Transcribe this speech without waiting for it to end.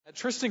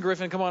Tristan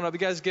Griffin, come on up. You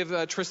guys give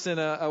Tristan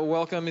a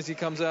welcome as he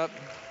comes up.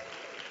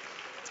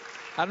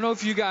 I don't know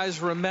if you guys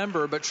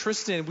remember, but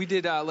Tristan, we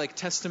did like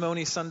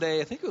Testimony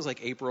Sunday. I think it was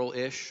like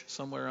April-ish,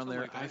 somewhere on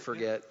there. I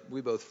forget. Yeah.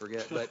 We both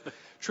forget. But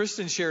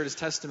Tristan shared his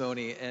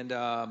testimony, and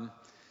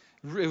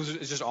it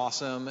was just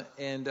awesome.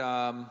 And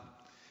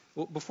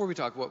well, before we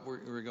talk what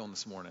we're going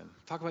this morning,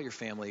 talk about your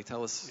family.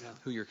 Tell us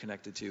who you're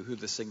connected to, who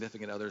the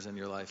significant others in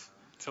your life.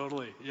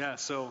 Totally. Yeah.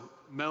 So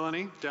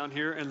Melanie down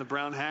here in the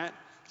brown hat,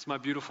 it's my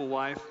beautiful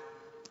wife.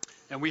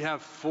 And we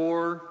have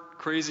 4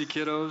 crazy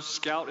kiddos.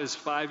 Scout is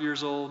 5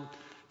 years old.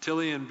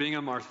 Tilly and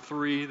Bingham are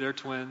 3. They're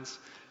twins.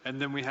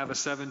 And then we have a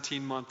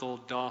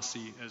 17-month-old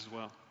Dossie as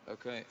well.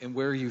 Okay. And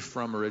where are you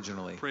from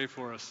originally? Pray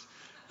for us.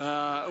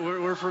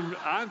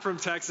 I'm from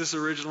Texas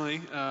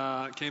originally.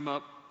 Came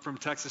up from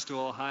Texas to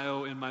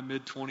Ohio in my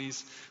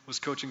mid-20s. Was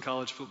coaching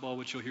college football,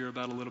 which you'll hear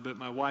about a little bit.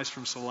 My wife's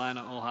from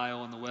Salina, Ohio,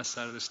 on the west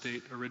side of the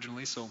state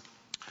originally. So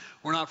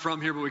we're not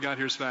from here, but we got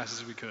here as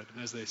fast as we could,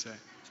 as they say.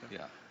 So.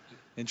 Yeah.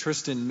 And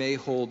Tristan may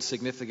hold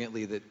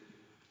significantly that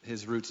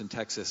his roots in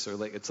Texas are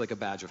like, it's like a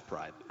badge of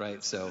pride,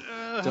 right? So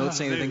don't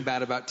say anything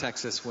bad about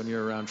Texas when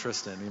you're around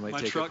Tristan. You might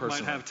take it personally. My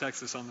truck might have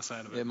Texas on the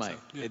side of it. It might. So,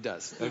 yeah. It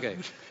does. Okay.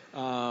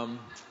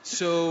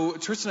 So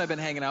Tristan and I have been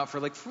hanging out for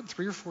like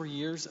 3 or 4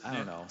 years. I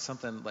don't know,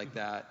 something like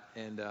that.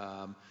 And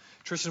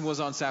Tristan was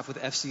on staff with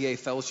FCA,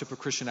 Fellowship of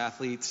Christian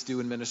Athletes,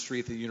 doing ministry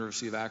at the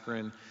University of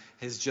Akron.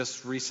 Has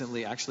just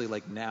recently, actually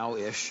like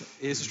now-ish,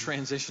 is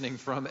transitioning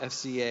from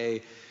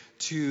FCA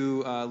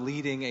to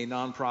leading a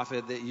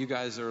nonprofit that you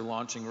guys are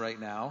launching right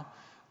now,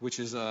 which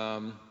is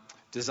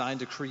designed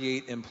to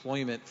create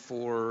employment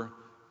for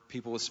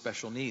people with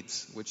special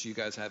needs, which you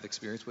guys have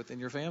experience with in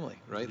your family,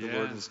 right? Yeah. The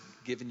Lord has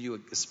given you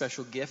a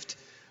special gift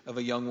of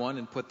a young one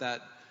and put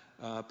that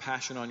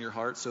passion on your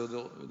heart. So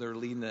they're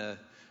leading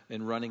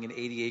and running an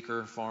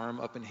 80-acre farm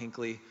up in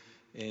Hinckley,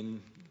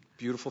 and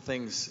beautiful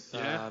things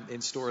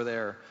in store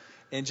there.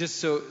 And just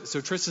so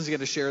Tristan's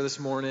going to share this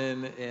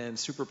morning, and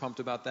super pumped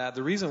about that.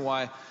 The reason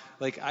why,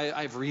 like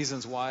I have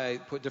reasons why I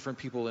put different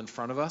people in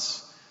front of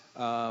us.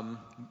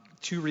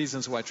 2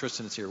 reasons why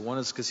Tristan is here. One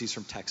is because he's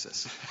from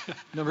Texas.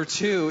 Number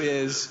 2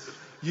 is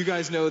you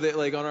guys know that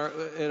like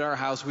at our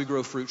house we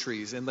grow fruit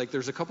trees, and like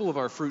there's a couple of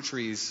our fruit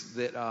trees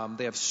that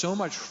they have so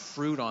much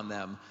fruit on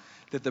them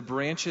that the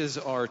branches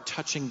are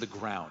touching the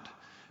ground.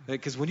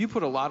 Because when you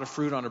put a lot of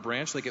fruit on a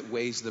branch, like it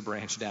weighs the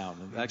branch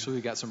down. Actually,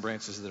 we got some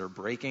branches that are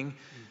breaking,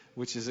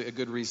 which is a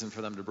good reason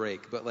for them to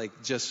break. But like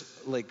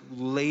just like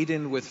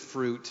laden with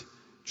fruit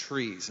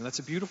trees, and that's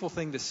a beautiful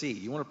thing to see.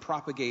 You want to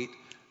propagate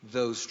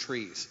those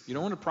trees. You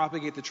don't want to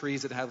propagate the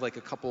trees that have like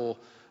a couple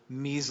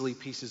measly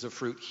pieces of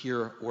fruit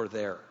here or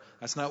there.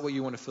 That's not what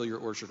you want to fill your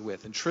orchard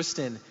with. And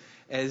Tristan,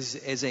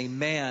 as a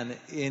man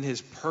in his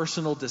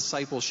personal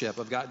discipleship,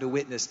 I've gotten to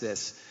witness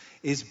this,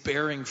 is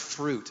bearing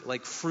fruit,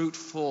 like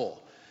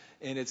fruitful.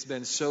 And it's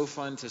been so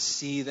fun to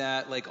see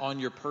that, like, on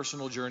your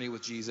personal journey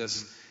with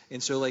Jesus.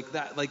 And so, like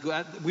that,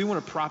 we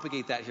want to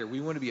propagate that here.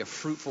 We want to be a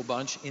fruitful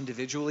bunch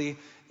individually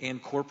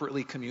and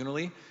corporately,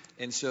 communally.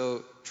 And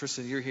so,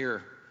 Tristan, you're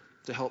here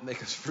to help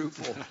make us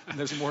fruitful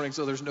this morning.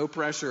 So there's no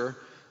pressure.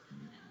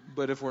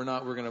 But if we're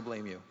not, we're going to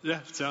blame you. Yeah,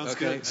 sounds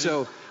good. Okay,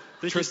 so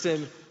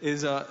Tristan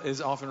is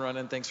off and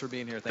running. Thanks for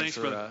being here. Thanks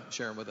for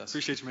sharing with us.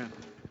 Appreciate you, man.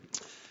 I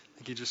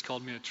think you just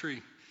called me a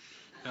tree.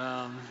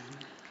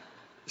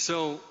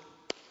 So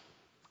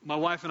my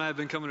wife and I have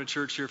been coming to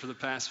church here for the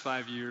past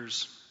 5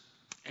 years,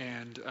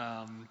 and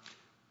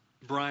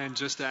Brian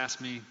just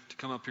asked me to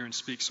come up here and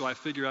speak. So I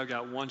figure I've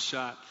got one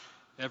shot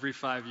every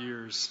 5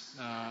 years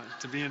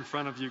to be in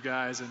front of you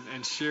guys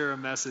and share a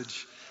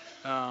message.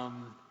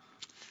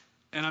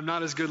 And I'm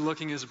not as good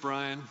looking as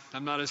Brian.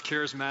 I'm not as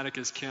charismatic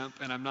as Kemp,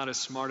 and I'm not as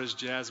smart as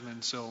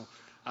Jasmine. So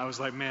I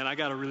was like, man, I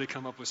got to really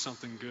come up with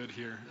something good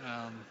here.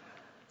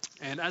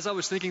 And as I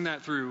was thinking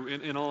that through,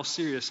 in all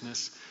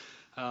seriousness,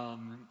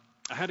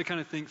 I had to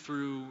kind of think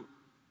through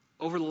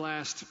over the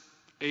last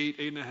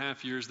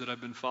 8.5 years that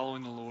I've been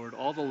following the Lord,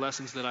 all the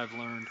lessons that I've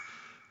learned,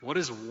 what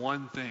is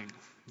one thing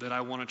that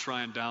I want to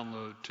try and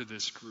download to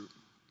this group?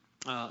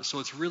 So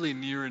it's really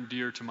near and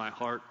dear to my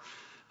heart,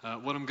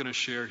 what I'm going to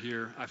share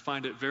here. I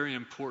find it very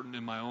important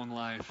in my own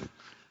life.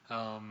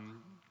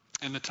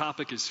 And the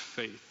topic is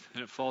faith.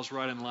 And it falls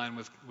right in line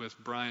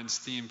with Brian's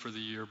theme for the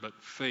year, but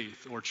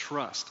faith or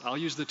trust. I'll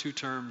use the 2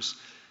 terms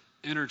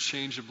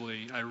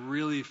interchangeably. I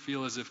really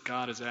feel as if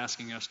God is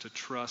asking us to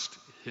trust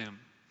Him.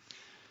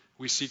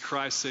 We see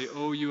Christ say,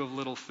 "Oh, you of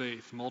little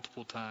faith,"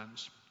 multiple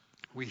times.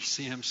 We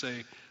see Him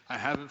say, "I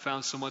haven't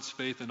found so much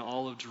faith in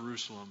all of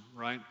Jerusalem,"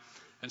 right?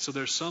 And so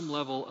there's some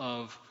level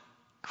of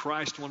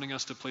Christ wanting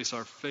us to place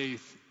our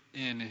faith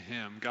in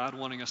Him, God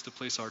wanting us to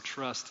place our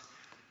trust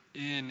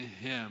in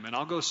Him. And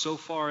I'll go so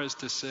far as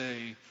to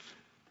say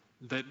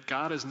that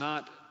God is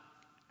not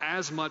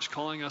as much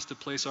calling us to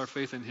place our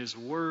faith in His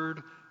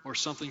Word or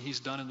something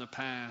He's done in the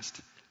past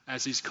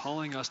as He's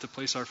calling us to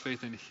place our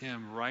faith in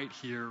Him right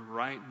here,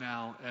 right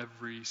now,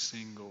 every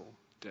single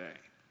day.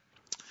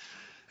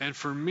 And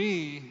for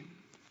me,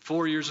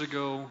 4 years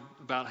ago,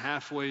 about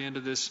halfway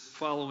into this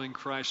following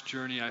Christ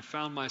journey, I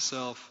found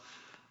myself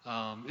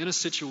in a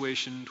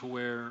situation to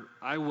where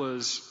I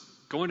was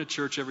going to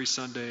church every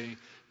Sunday,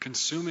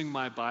 consuming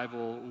my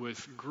Bible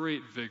with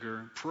great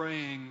vigor,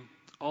 praying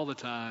all the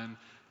time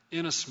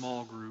in a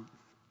small group,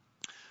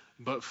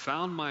 but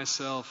found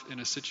myself in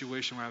a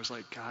situation where I was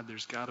like, God,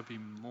 there's got to be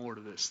more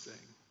to this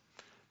thing.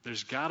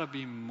 There's got to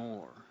be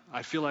more.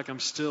 I feel like I'm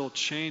still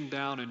chained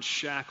down and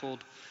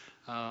shackled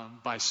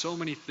by so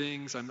many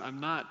things. I'm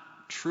not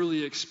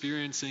truly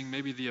experiencing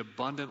maybe the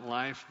abundant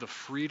life, the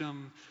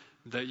freedom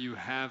that you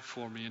have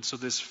for me. And so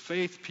this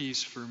faith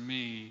piece for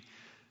me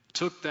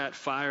took that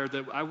fire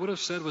that I would have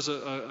said was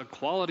a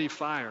quality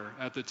fire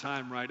at the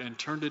time, right, and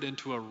turned it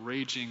into a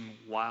raging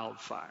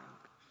wildfire.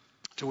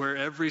 To where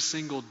every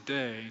single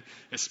day,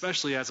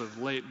 especially as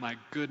of late, my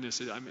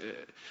goodness,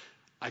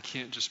 I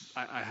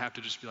have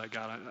to just be like,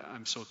 God,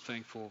 I'm so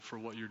thankful for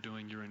what you're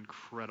doing. You're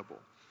incredible.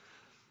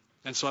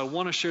 And so I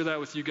want to share that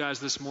with you guys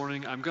this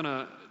morning. I'm going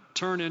to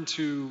turn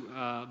into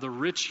the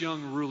rich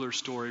young ruler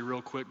story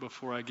real quick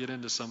before I get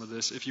into some of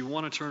this. If you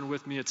want to turn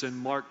with me, it's in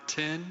Mark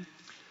 10,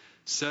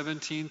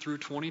 17 through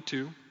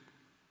 22.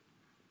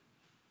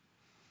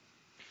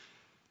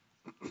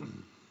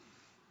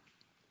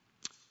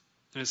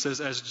 And it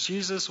says, as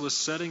Jesus was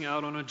setting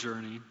out on a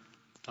journey,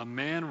 a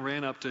man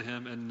ran up to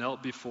him and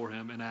knelt before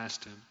him and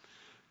asked him,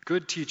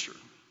 Good teacher,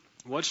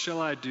 what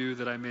shall I do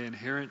that I may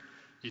inherit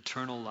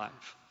eternal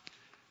life?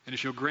 And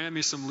if you'll grant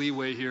me some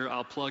leeway here,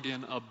 I'll plug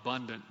in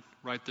abundant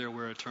right there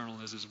where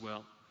eternal is as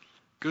well.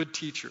 Good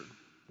teacher,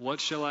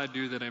 what shall I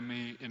do that I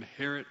may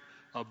inherit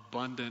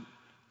abundant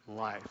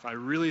life? I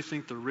really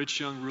think the rich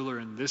young ruler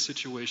in this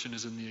situation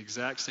is in the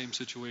exact same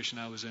situation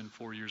I was in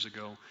 4 years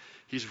ago.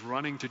 He's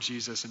running to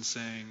Jesus and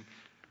saying,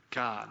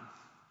 God,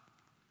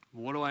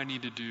 what do I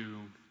need to do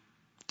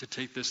to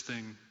take this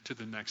thing to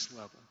the next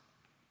level?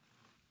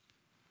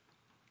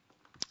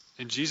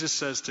 And Jesus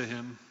says to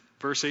him,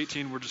 verse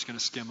 18, we're just going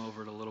to skim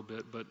over it a little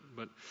bit,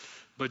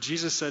 but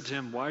Jesus said to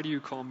him, why do you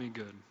call me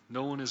good?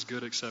 No one is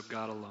good except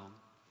God alone.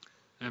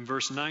 And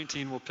verse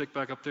 19, we'll pick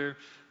back up there.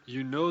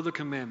 You know the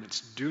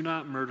commandments. Do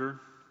not murder.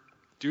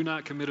 Do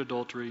not commit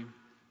adultery.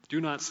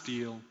 Do not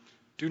steal.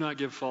 Do not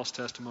give false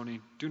testimony.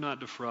 Do not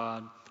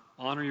defraud.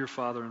 Honor your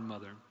father and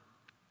mother.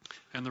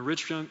 And the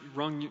rich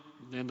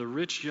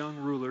young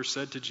ruler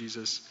said to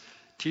Jesus,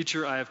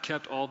 Teacher, I have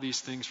kept all these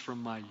things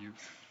from my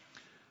youth.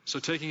 So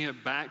taking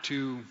it back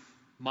to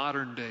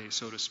modern day,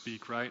 so to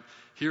speak, right?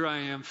 Here I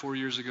am 4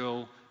 years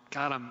ago.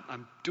 God,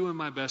 I'm doing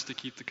my best to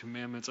keep the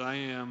commandments.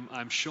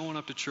 I'm showing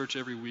up to church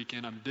every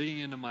weekend. I'm digging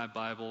into my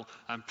Bible.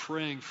 I'm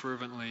praying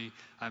fervently.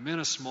 I'm in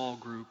a small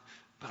group.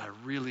 But I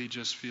really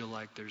just feel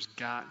like there's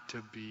got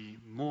to be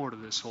more to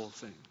this whole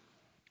thing.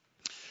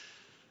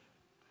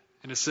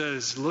 And it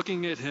says,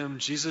 looking at him,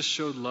 Jesus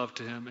showed love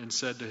to him and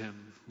said to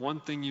him,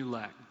 one thing you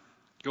lack.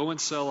 Go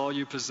and sell all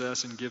you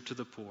possess and give to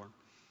the poor,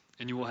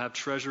 and you will have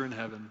treasure in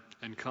heaven,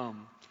 and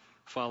come,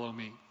 follow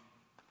me.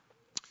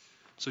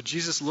 So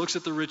Jesus looks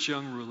at the rich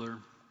young ruler,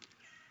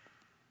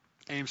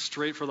 aims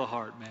straight for the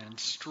heart, man,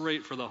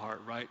 straight for the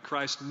heart, right?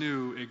 Christ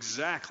knew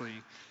exactly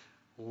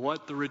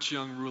what the rich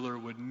young ruler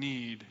would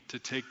need to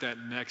take that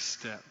next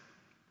step.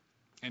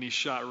 And he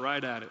shot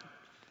right at it.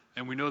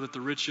 And we know that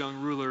the rich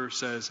young ruler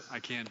says, I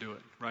can't do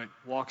it, right?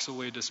 Walks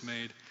away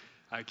dismayed.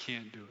 I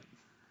can't do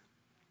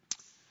it.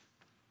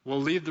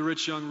 We'll leave the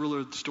rich young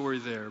ruler story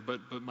there, but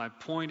my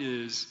point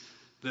is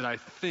that I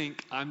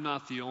think I'm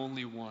not the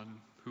only one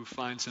who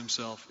finds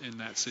himself in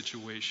that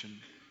situation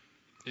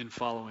in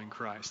following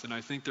Christ. And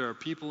I think there are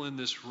people in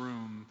this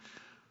room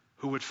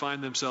who would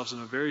find themselves in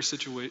a very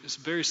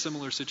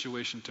similar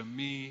situation to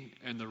me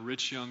and the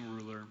rich young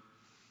ruler.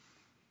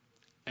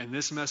 And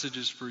this message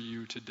is for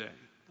you today.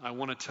 I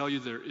want to tell you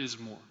there is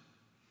more.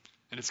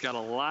 And it's got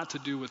a lot to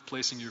do with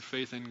placing your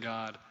faith in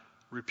God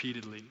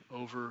repeatedly,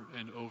 over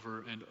and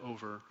over and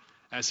over,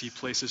 as he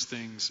places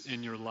things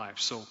in your life.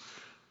 So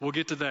we'll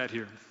get to that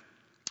here.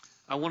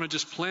 I want to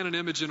just plant an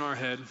image in our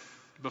head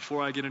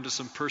before I get into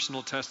some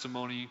personal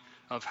testimony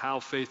of how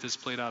faith has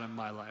played out in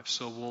my life.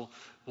 So we'll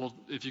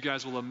if you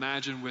guys will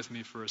imagine with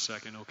me for a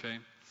second, okay?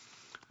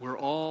 We're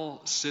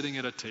all sitting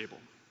at a table,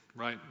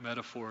 right?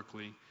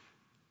 Metaphorically.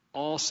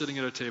 All sitting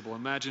at a table.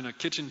 Imagine a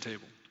kitchen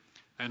table.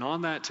 And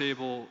on that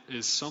table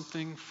is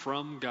something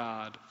from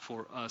God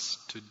for us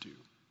to do.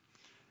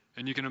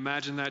 And you can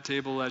imagine that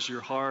table as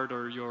your heart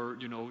or your,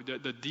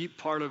 the deep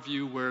part of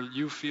you where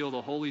you feel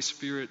the Holy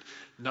Spirit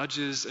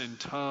nudges and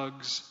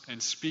tugs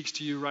and speaks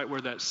to you, right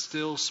where that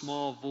still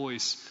small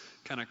voice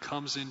kind of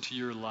comes into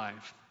your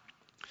life.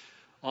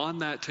 On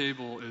that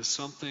table is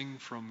something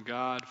from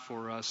God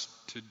for us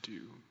to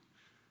do.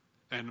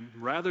 And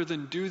rather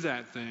than do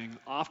that thing,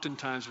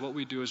 oftentimes what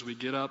we do is we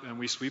get up and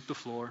we sweep the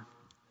floor,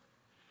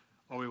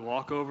 or we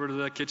walk over to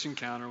the kitchen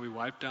counter, we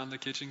wipe down the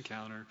kitchen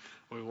counter,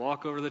 or we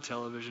walk over to the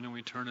television and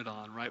we turn it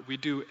on, right? We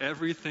do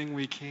everything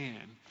we can.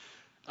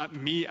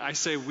 I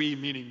say we,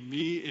 meaning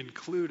me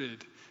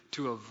included,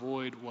 to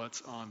avoid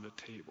what's on the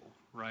table,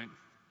 right?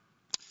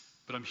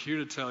 But I'm here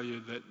to tell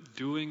you that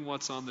doing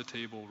what's on the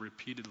table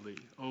repeatedly,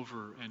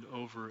 over and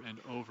over and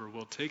over,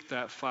 will take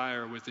that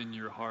fire within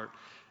your heart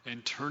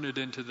and turn it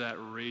into that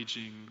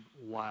raging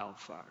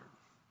wildfire.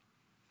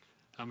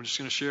 I'm just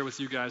going to share with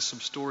you guys some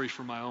stories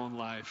from my own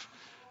life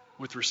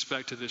with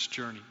respect to this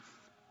journey.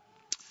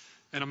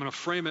 And I'm going to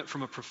frame it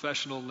from a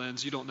professional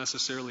lens. You don't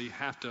necessarily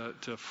have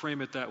to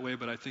frame it that way,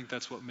 but I think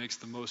that's what makes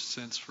the most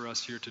sense for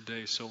us here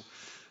today. So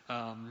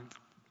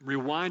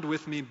rewind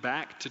with me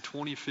back to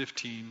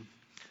 2015.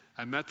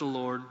 I met the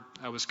Lord.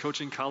 I was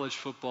coaching college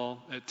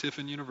football at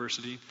Tiffin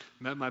University.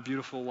 Met my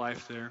beautiful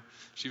wife there.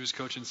 She was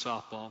coaching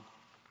softball.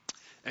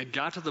 And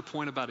got to the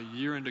point about a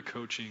year into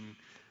coaching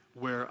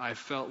where I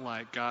felt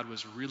like God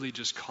was really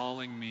just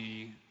calling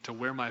me to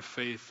wear my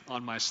faith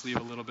on my sleeve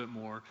a little bit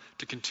more,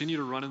 to continue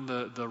to run in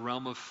the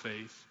realm of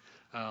faith.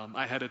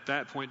 I had at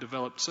that point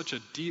developed such a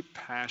deep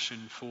passion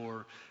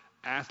for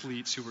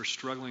athletes who were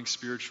struggling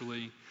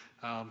spiritually,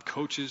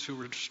 coaches who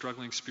were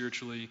struggling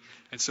spiritually,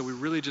 and so we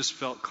really just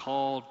felt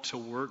called to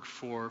work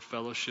for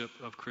Fellowship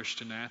of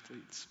Christian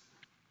Athletes.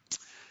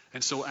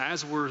 And so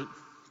as we're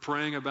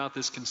praying about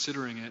this,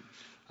 considering it,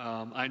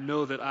 I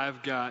know that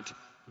I've got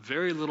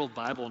very little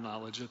Bible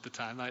knowledge at the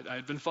time. I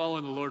had been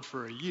following the Lord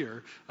for a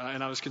year,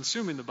 and I was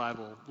consuming the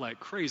Bible like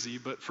crazy,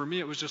 but for me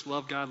it was just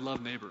love God,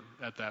 love neighbor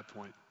at that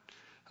point.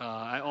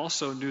 I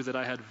also knew that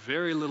I had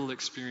very little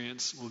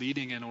experience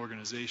leading an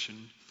organization.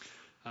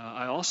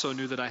 I also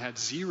knew that I had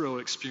zero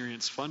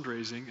experience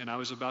fundraising, and I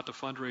was about to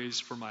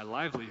fundraise for my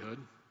livelihood.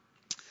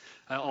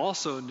 I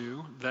also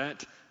knew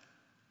that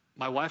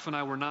my wife and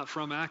I were not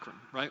from Akron,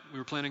 right? We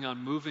were planning on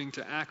moving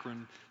to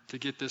Akron to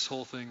get this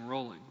whole thing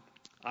rolling.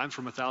 I'm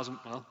from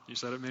you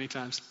said it many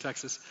times,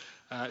 Texas.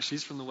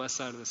 She's from the west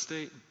side of the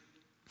state.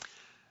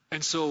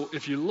 And so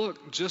if you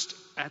look just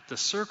at the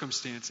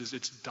circumstances,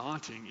 it's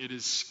daunting. It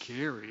is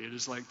scary. It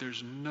is like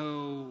there's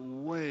no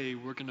way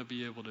we're going to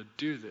be able to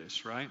do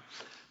this, right?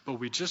 But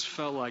we just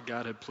felt like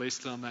God had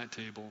placed it on that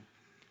table.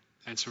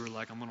 And so we're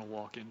like, I'm going to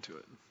walk into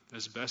it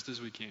as best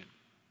as we can.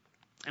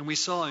 And we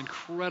saw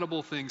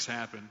incredible things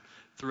happen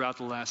throughout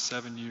the last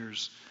 7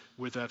 years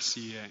with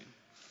FCA.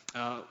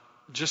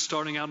 Just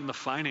starting out in the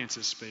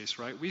finances space,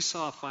 right? We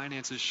saw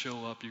finances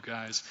show up, you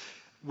guys,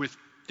 with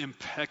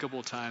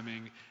impeccable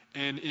timing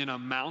and in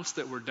amounts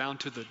that were down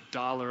to the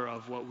dollar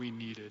of what we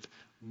needed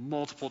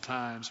multiple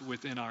times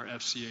within our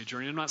FCA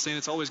journey. I'm not saying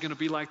it's always going to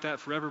be like that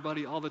for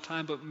everybody all the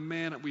time, but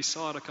man, we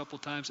saw it a couple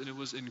times and it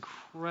was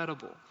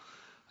incredible.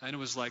 And it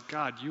was like,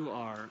 God, you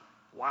are,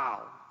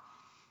 wow.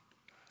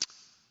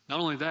 Not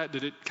only that,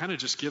 did it kind of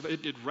just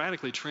it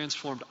radically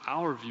transformed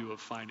our view of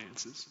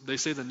finances. They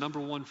say the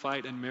number one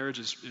fight in marriage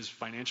is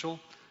financial.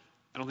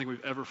 I don't think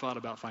we've ever fought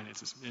about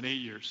finances in 8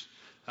 years.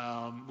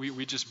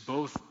 We just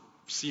both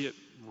see it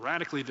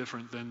radically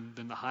different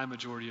than the high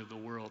majority of the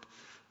world,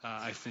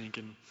 I think.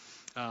 And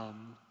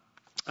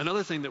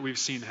another thing that we've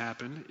seen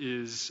happen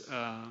is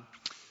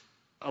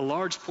a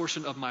large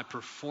portion of my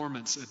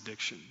performance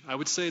addiction. I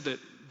would say that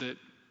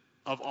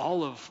of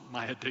all of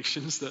my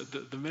addictions,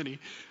 the many,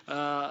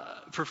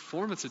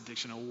 performance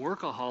addiction,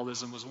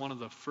 workaholism was one of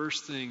the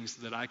first things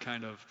that I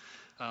kind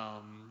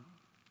of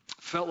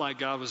felt like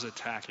God was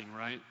attacking,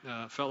 right?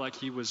 Felt like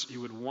he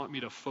would want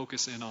me to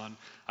focus in on.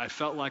 I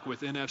felt like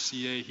within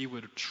FCA, he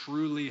would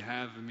truly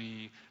have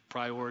me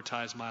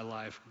prioritize my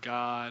life,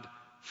 God,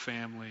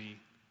 family,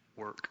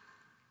 work,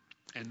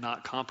 and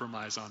not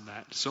compromise on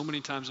that. So many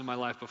times in my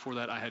life before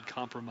that, I had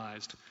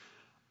compromised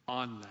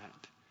on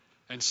that.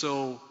 And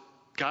so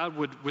God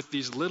would, with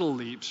these little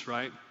leaps,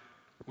 right,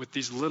 with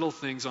these little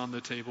things on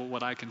the table,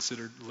 what I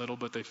considered little,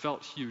 but they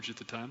felt huge at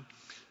the time,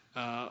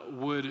 I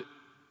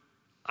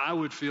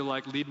would feel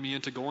like lead me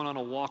into going on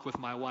a walk with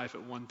my wife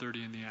at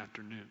 1:30 in the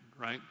afternoon,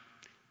 right,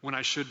 when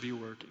I should be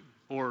working,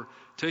 or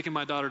taking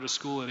my daughter to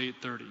school at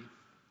 8:30,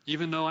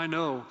 even though I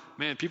know,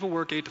 man, people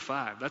work 8 to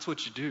 5. That's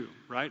what you do,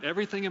 right?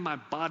 Everything in my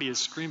body is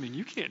screaming,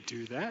 you can't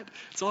do that.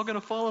 It's all going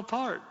to fall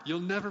apart. You'll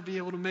never be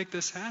able to make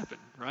this happen,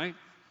 right?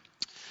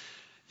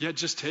 Yet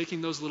just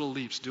taking those little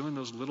leaps, doing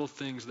those little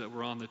things that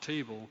were on the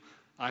table,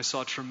 I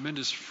saw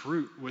tremendous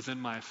fruit within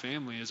my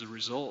family as a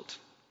result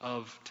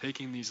of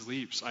taking these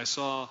leaps. I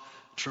saw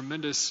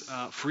tremendous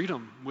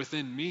freedom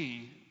within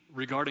me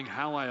regarding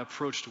how I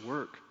approached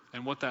work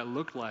and what that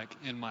looked like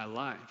in my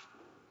life.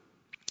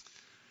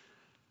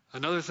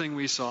 Another thing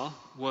we saw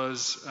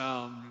was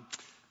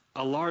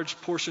a large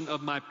portion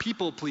of my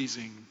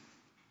people-pleasing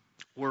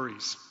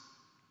worries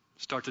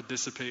start to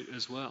dissipate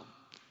as well.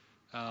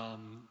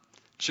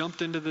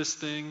 Jumped into this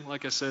thing,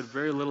 like I said,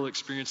 very little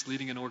experience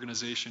leading an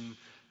organization.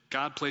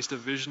 God placed a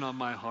vision on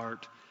my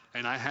heart,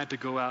 and I had to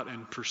go out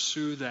and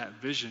pursue that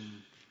vision.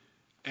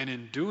 And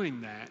in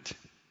doing that,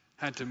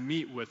 had to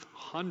meet with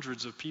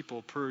hundreds of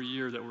people per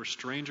year that were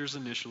strangers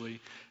initially,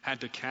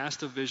 had to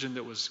cast a vision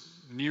that was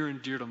near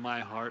and dear to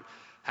my heart,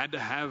 had to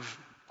have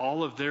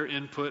all of their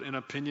input and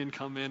opinion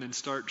come in and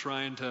start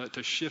trying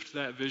to shift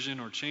that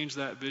vision or change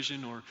that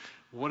vision or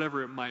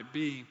whatever it might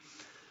be.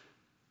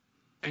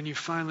 And you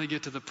finally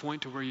get to the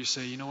point to where you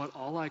say, you know what,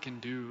 all I can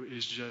do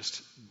is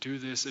just do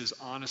this as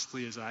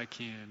honestly as I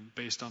can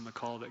based on the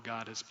call that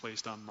God has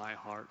placed on my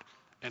heart.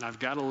 And I've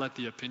got to let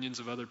the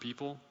opinions of other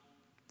people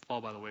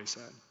fall by the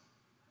wayside.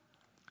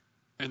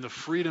 and the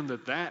freedom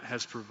that that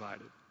has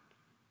provided.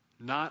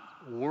 Not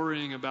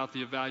worrying about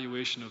the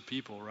evaluation of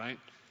people, right?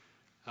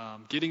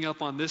 Getting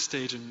up on this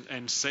stage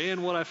and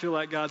saying what I feel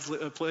like God's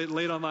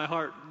laid on my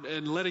heart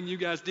and letting you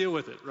guys deal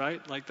with it,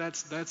 right? Like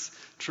that's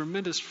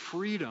tremendous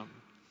freedom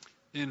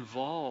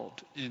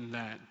involved in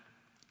that.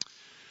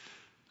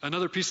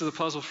 Another piece of the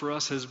puzzle for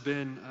us has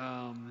been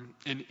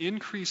an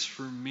increase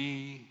for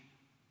me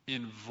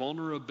in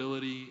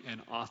vulnerability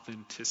and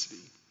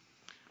authenticity.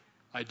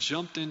 I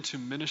jumped into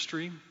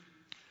ministry,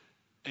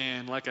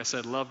 and like I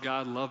said, love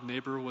God, love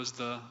neighbor was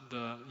the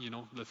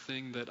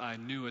thing that I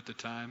knew at the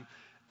time.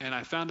 And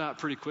I found out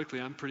pretty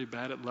quickly I'm pretty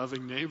bad at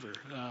loving neighbor.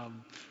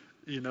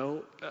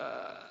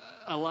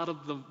 A lot of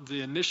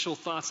the initial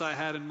thoughts I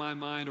had in my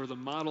mind or the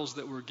models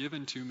that were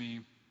given to me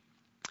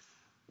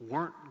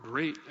weren't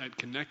great at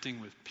connecting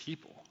with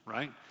people,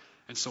 right?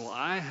 And so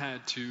I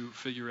had to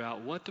figure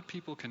out, what do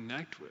people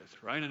connect with,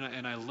 right?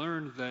 And I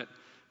learned that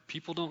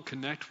people don't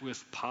connect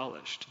with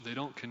polished. They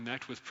don't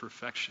connect with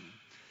perfection.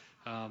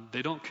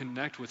 They don't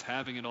connect with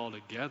having it all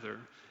together.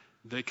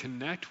 They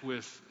connect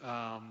with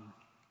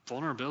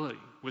vulnerability,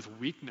 with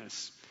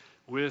weakness,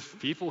 with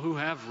people who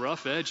have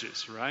rough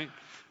edges, right?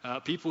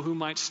 People who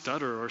might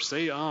stutter or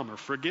say or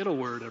forget a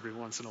word every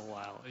once in a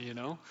while,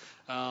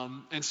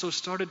 and so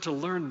started to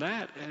learn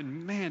that,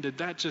 and man, did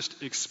that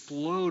just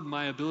explode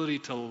my ability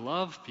to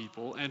love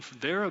people and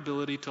their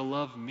ability to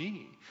love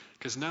me,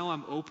 because now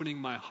I'm opening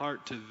my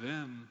heart to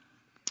them.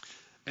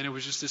 And it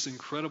was just this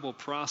incredible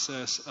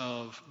process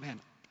of,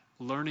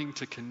 learning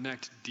to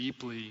connect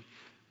deeply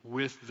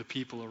with the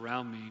people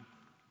around me.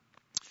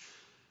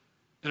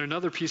 And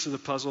another piece of the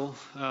puzzle,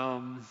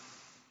 and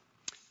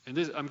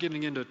this, I'm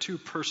getting into two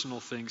personal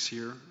things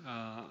here.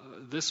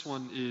 This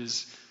one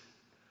is,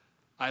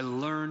 I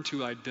learned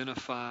to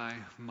identify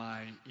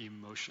my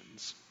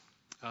emotions.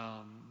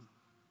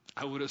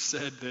 I would have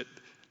said that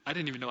I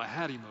didn't even know I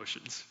had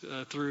emotions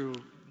through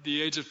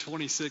the age of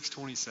 26,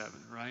 27,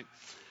 right?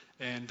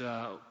 And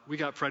we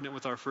got pregnant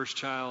with our first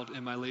child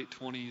in my late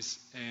 20s,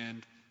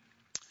 and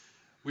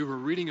we were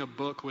reading a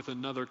book with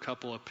another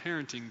couple, a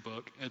parenting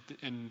book,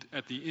 and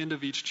at the end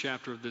of each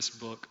chapter of this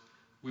book,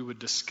 we would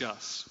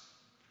discuss.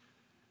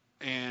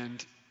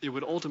 And it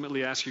would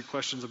ultimately ask you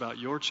questions about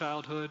your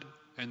childhood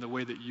and the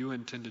way that you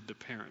intended to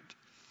parent.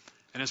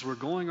 And as we're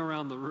going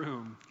around the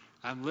room,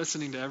 I'm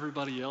listening to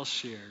everybody else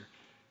share,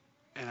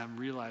 and I'm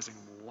realizing,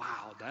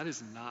 wow, that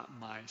is not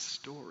my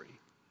story.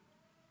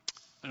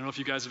 I don't know if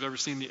you guys have ever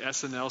seen the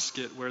SNL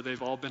skit where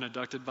they've all been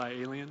abducted by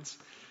aliens.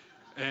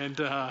 And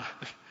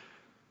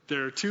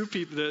there are two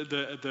people,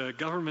 the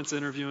government's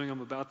interviewing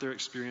them about their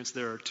experience.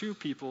 There are two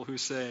people who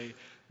say,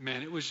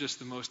 man, it was just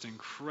the most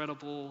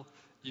incredible,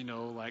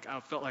 like I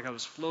felt like I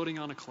was floating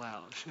on a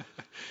cloud.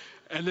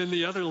 And then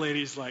the other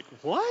lady's like,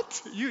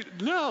 what?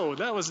 No,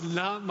 that was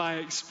not my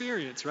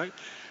experience, right?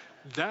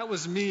 That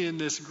was me in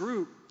this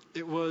group.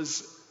 It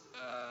was,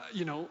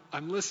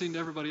 I'm listening to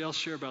everybody else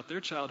share about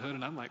their childhood,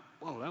 and I'm like,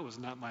 whoa, that was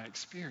not my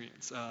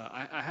experience.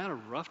 I had a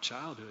rough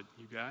childhood,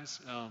 you guys.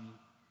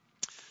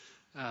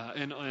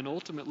 And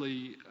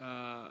ultimately,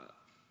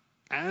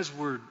 as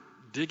we're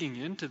digging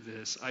into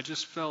this, I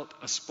just felt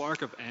a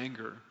spark of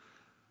anger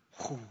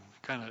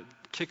kind of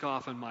kick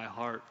off in my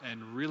heart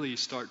and really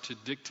start to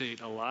dictate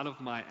a lot of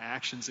my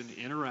actions and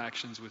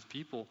interactions with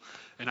people.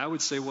 And I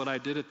would say what I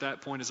did at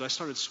that point is I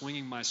started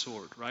swinging my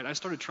sword, right? I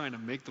started trying to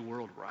make the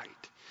world right.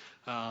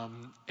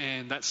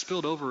 And that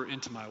spilled over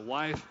into my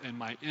wife and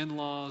my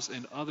in-laws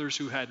and others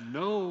who had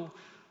no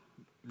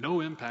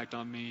impact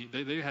on me.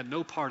 They had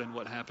no part in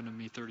what happened to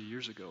me 30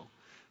 years ago.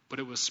 But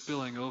it was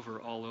spilling over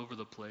all over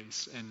the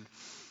place. And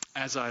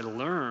as I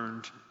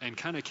learned and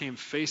kind of came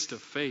face to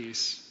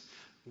face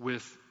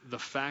with the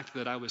fact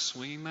that I was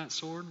swinging that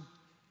sword,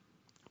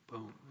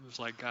 boom, it was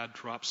like God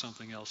dropped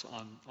something else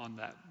on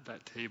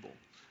that table.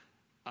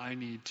 I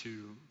need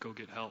to go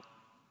get help.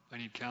 I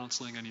need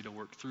counseling. I need to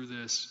work through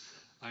this.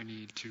 I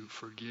need to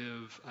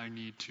forgive. I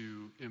need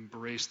to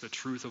embrace the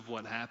truth of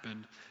what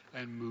happened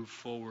and move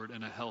forward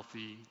in a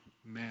healthy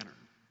manner.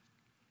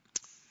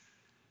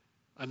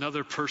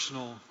 Another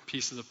personal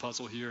piece of the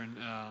puzzle here, and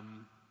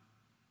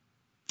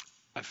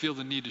I feel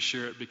the need to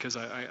share it because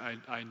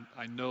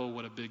I know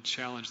what a big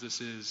challenge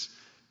this is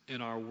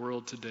in our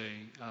world today.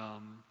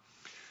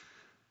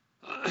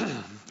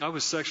 I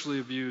was sexually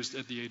abused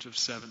at the age of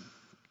 7.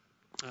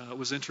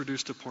 Was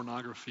introduced to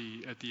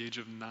pornography at the age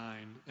of 9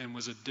 and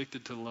was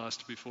addicted to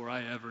lust before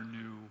I ever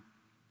knew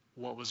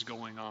what was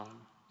going on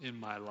in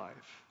my life.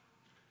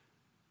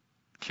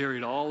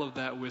 Carried all of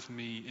that with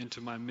me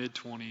into my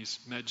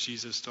mid-20s, met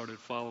Jesus, started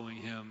following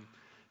him,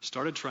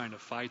 started trying to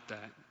fight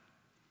that.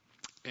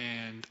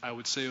 And I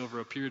would say over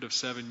a period of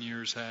 7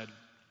 years had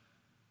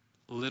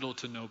little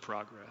to no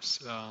progress.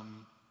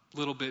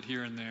 Little bit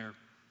here and there,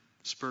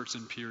 spurts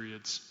and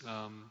periods.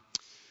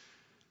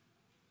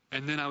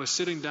 And then I was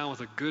sitting down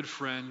with a good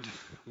friend,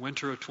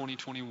 winter of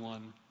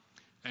 2021,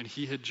 and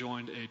he had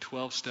joined a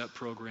 12-step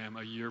program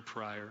a year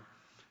prior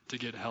to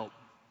get help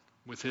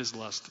with his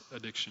lust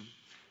addiction.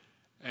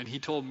 And he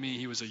told me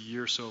he was a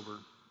year sober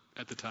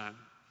at the time.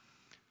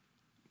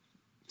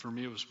 for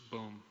me, it was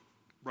boom,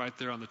 right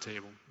there on the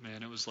table.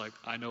 Man, it was like,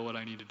 I know what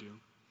I need to do.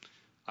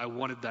 I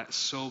wanted that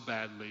so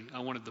badly. I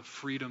wanted the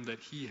freedom that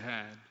he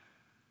had.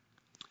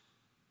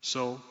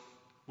 So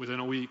within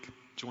a week,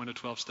 joined a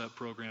 12-step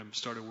program,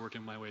 started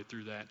working my way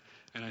through that.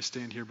 And I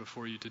stand here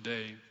before you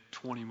today,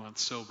 20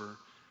 months sober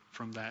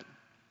from that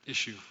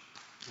issue.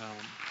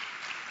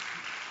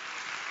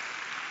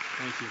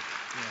 Thank you.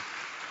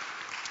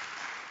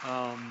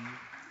 Yeah.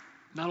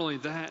 Not only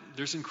that,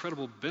 there's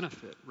incredible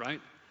benefit,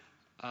 right?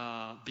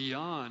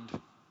 Beyond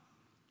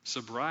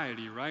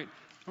sobriety, right?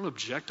 I don't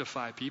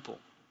objectify people.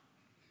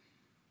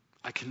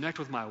 I connect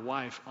with my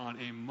wife on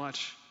a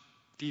much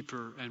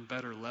deeper and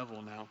better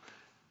level now.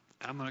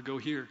 And I'm going to go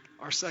here.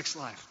 Our sex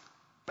life,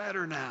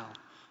 better now.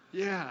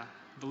 Yeah,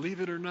 believe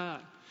it or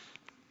not.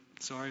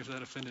 Sorry if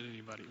that offended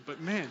anybody.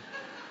 But man,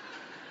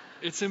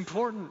 it's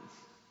important.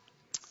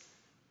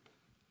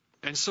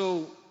 And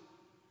so,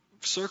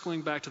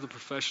 circling back to the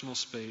professional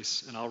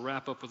space, and I'll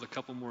wrap up with a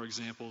couple more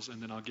examples,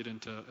 and then I'll get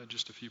into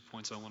just a few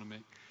points I want to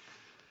make.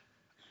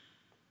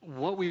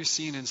 What we've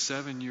seen in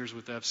 7 years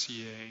with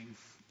FCA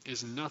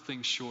is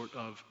nothing short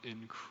of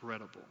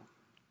incredible.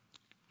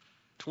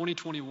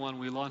 2021,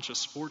 we launched a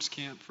sports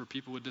camp for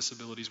people with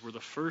disabilities. We're the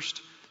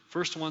first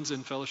ones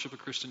in Fellowship of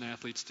Christian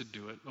Athletes to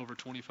do it, over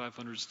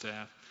 2,500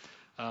 staff.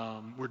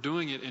 We're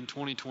doing it in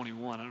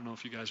 2021. I don't know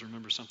if you guys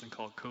remember something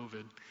called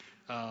COVID.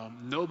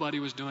 Nobody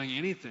was doing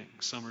anything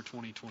summer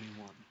 2021.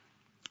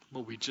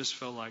 But we just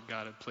felt like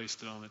God had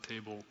placed it on the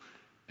table,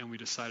 and we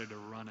decided to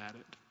run at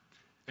it.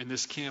 And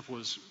this camp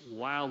was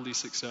wildly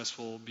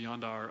successful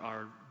beyond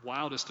our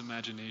wildest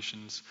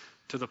imaginations,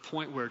 to the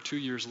point where 2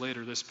 years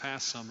later, this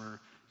past summer,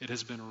 it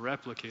has been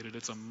replicated.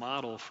 It's a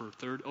model for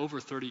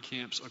over 30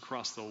 camps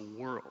across the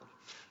world.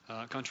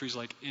 Countries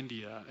like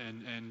India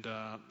and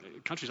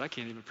countries I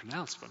can't even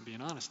pronounce, if I'm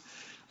being honest.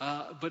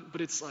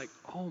 But it's like,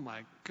 oh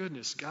my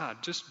goodness, God,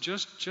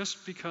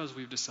 just because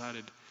we've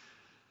decided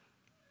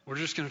we're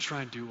just going to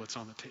try and do what's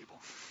on the table.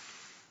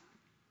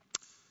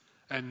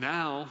 And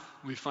now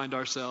we find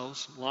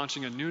ourselves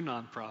launching a new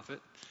nonprofit,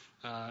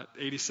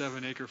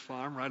 87-acre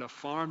farm, right? A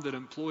farm that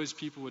employs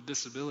people with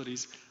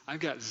disabilities. I've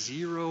got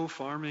zero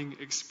farming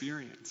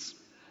experience.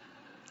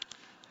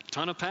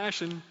 Ton of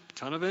passion,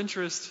 ton of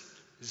interest,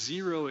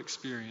 zero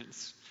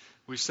experience.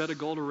 We've set a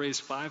goal to raise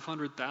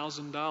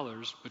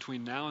 $500,000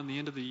 between now and the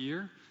end of the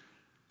year.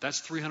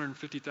 That's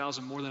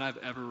 $350,000 more than I've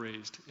ever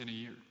raised in a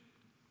year.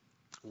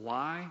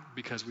 Why?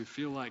 Because we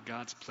feel like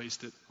God's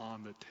placed it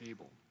on the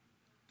table.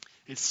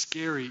 It's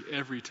scary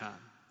every time.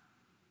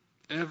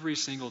 Every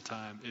single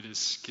time it is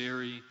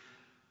scary.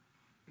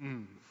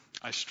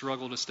 I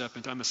struggle to step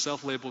into. I'm a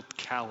self-labeled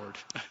coward.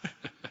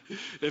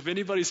 If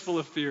anybody's full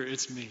of fear,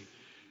 it's me.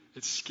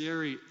 It's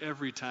scary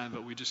every time,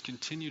 but we just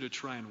continue to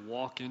try and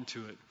walk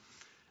into it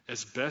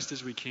as best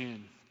as we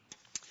can.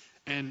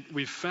 And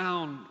we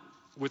found,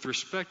 with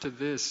respect to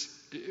this,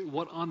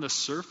 what on the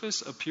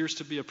surface appears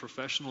to be a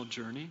professional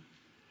journey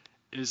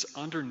is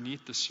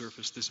underneath the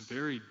surface this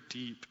very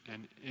deep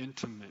and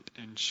intimate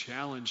and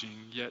challenging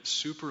yet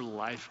super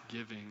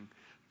life-giving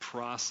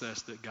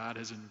process that God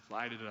has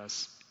invited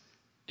us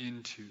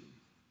into,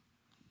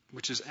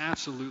 which is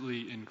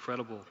absolutely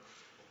incredible.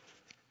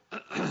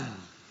 I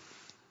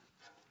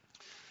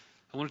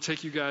want to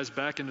take you guys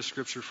back into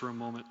Scripture for a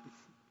moment.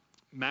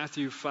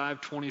 Matthew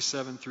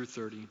 5:27 through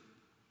 30.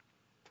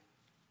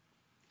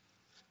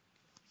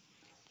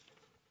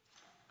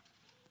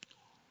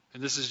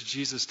 And this is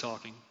Jesus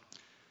talking.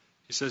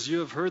 He says, "You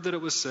have heard that it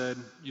was said,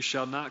 'You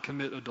shall not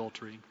commit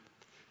adultery.'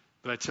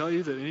 But I tell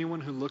you that anyone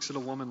who looks at a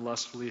woman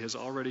lustfully has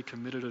already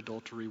committed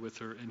adultery with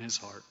her in his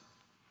heart.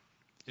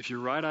 If your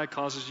right eye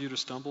causes you to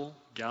stumble,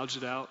 gouge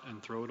it out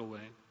and throw it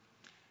away.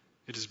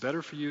 It is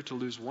better for you to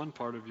lose one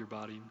part of your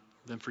body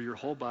than for your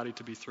whole body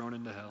to be thrown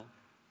into hell.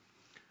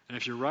 And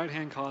if your right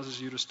hand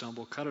causes you to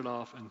stumble, cut it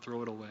off and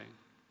throw it away.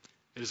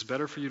 It is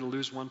better for you to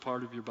lose one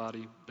part of your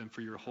body than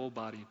for your whole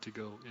body to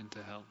go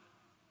into hell."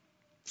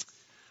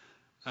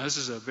 Now, this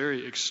is a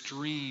very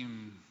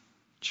extreme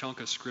chunk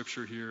of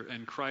Scripture here,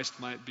 and Christ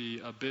might be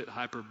a bit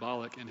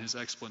hyperbolic in his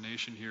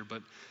explanation here,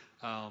 but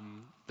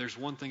there's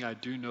one thing I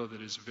do know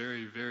that is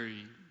very,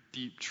 very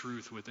deep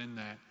truth within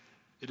that.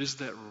 It is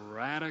that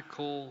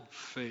radical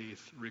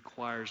faith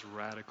requires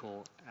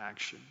radical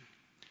action.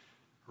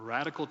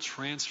 Radical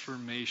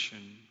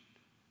transformation,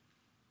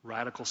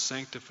 radical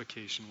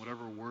sanctification,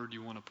 whatever word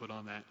you want to put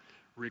on that,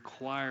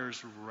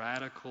 requires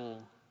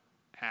radical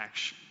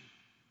action.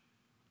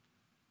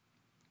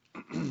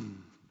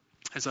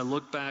 As I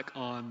look back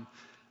on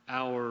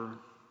our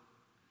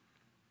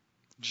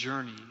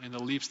journey and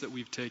the leaps that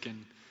we've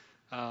taken,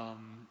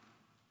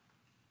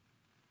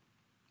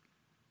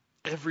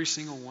 every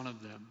single one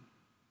of them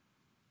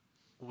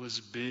was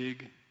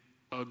big,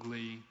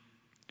 ugly,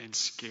 and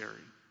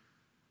scary.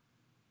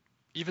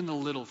 Even the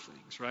little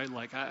things, right?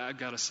 Like I've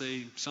got to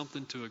say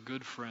something to a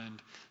good friend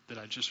that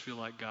I just feel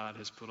like God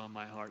has put on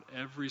my heart.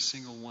 Every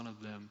single one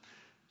of them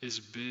is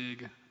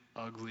big,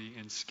 ugly,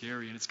 and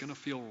scary. And it's going to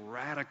feel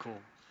radical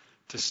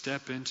to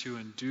step into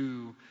and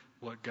do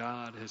what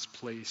God has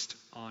placed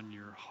on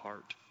your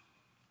heart.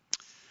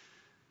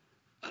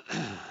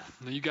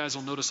 Now you guys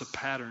will notice a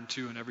pattern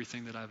too in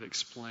everything that I've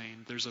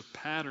explained. There's a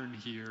pattern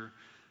here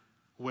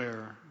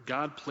where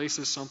God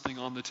places something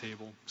on the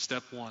table,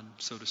 step one,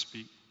 so to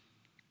speak.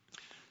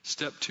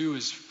 Step two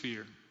is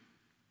fear.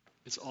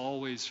 It's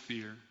always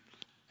fear.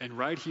 And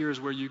right here is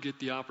where you get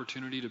the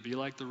opportunity to be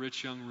like the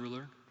rich young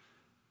ruler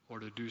or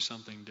to do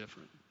something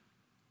different.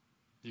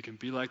 You can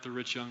be like the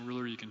rich young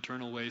ruler. You can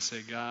turn away,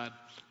 say, God,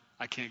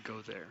 I can't go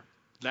there.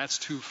 That's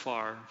too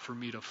far for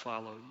me to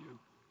follow you.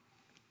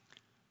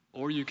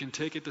 Or you can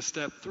take it to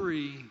step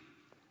three,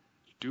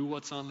 do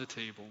what's on the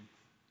table.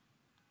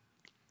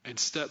 And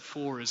step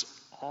four is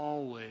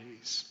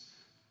always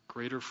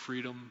greater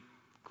freedom,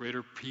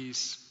 greater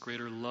peace,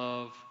 greater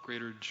love,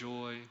 greater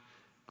joy,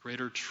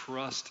 greater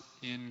trust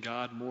in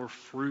God, more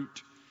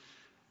fruit.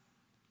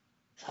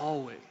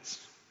 Always.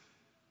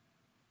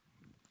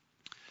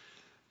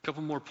 A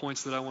couple more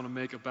points that I want to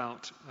make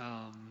about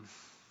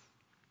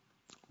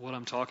what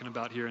I'm talking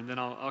about here, and then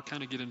I'll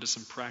kind of get into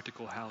some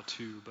practical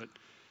how-to. But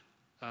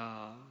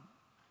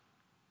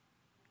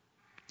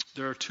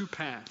there are two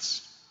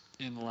paths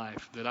in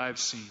life that I've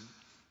seen.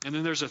 And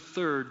then there's a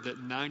third that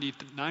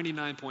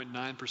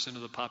 99.9%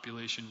 of the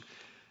population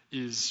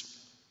is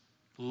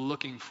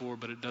looking for,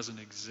 but it doesn't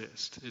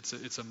exist.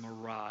 It's a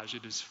mirage.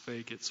 It is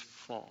fake. It's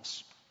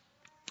false.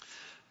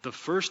 The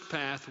first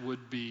path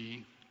would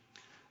be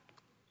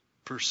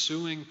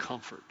pursuing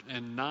comfort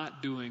and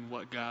not doing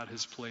what God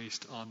has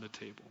placed on the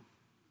table.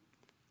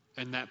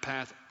 And that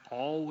path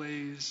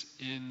always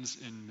ends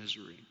in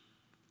misery.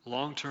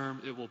 Long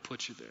term, it will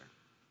put you there.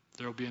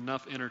 There will be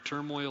enough inner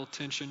turmoil,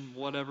 tension,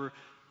 whatever.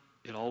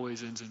 It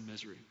always ends in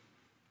misery.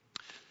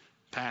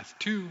 Path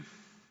two,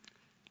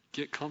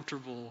 get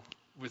comfortable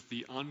with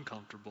the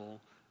uncomfortable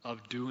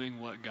of doing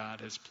what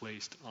God has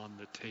placed on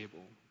the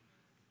table.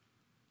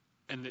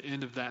 And the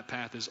end of that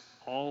path is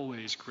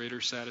always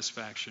greater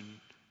satisfaction,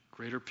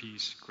 greater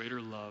peace,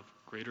 greater love,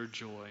 greater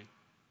joy,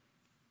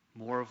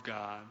 more of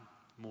God,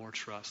 more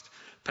trust.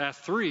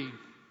 Path three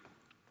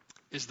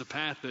is the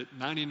path that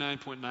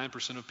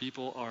 99.9% of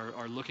people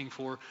are looking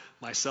for,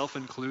 myself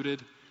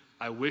included.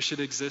 I wish it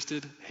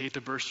existed. Hate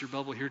to burst your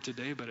bubble here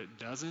today, but it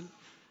doesn't.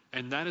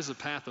 And that is a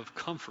path of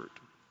comfort.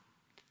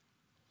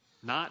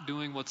 Not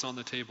doing what's on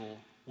the table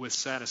with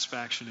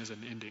satisfaction as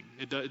an ending.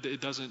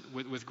 It doesn't,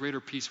 with greater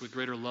peace, with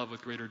greater love,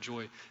 with greater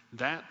joy.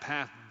 That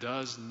path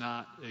does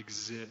not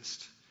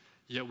exist.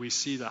 Yet we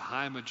see the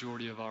high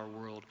majority of our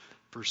world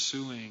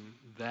pursuing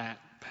that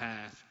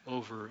path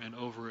over and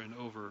over and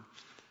over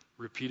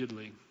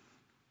repeatedly.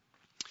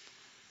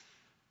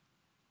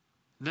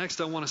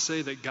 Next, I want to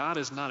say that God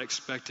is not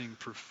expecting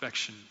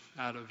perfection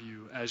out of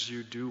you as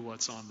you do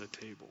what's on the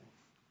table.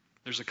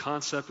 There's a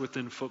concept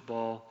within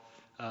football.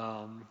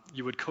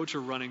 You would coach a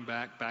running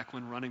back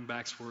when running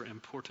backs were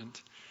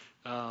important.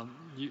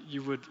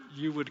 You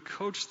would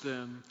coach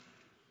them,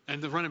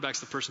 and the running back's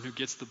the person who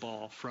gets the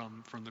ball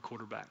from the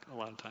quarterback a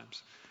lot of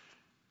times.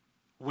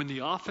 When the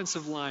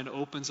offensive line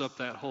opens up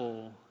that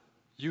hole,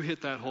 you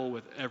hit that hole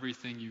with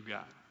everything you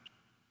got.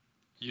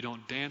 You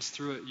don't dance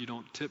through it. You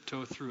don't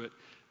tiptoe through it,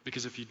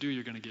 because if you do,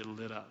 you're going to get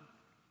lit up.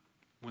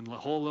 When the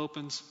hole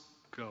opens,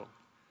 go.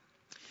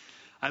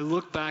 I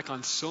look back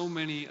on so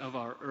many of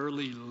our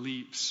early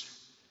leaps,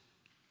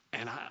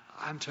 and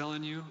I'm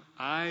telling you,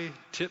 I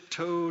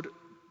tiptoed,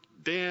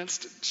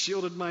 danced,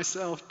 shielded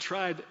myself,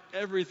 tried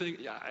everything.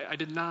 I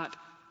did not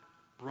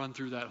run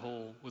through that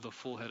hole with a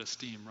full head of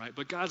steam, right?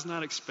 But God's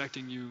not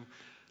expecting you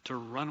to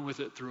run with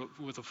it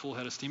with a full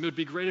head of steam. It would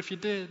be great if you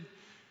did.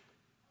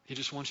 He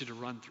just wants you to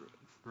run through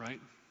it, right?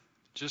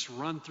 Just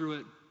run through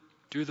it.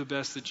 Do the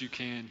best that you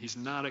can. He's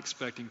not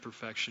expecting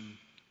perfection.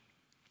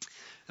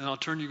 And I'll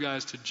turn you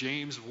guys to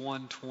James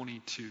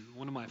 1:22,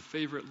 one of my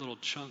favorite little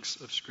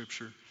chunks of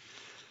Scripture.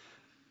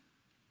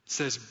 It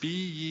says, be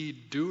ye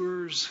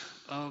doers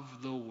of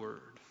the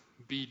word.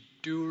 Be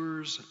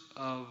doers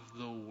of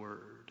the word.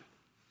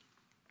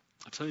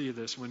 I'll tell you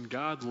this, when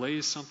God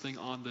lays something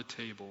on the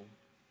table,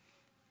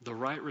 the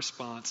right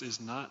response is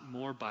not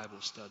more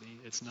Bible study.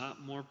 It's not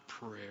more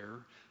prayer.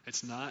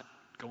 It's not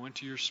going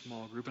to your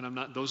small group. And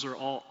those are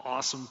all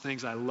awesome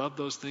things. I love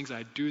those things.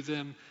 I do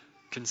them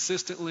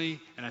consistently,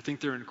 and I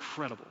think they're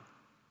incredible.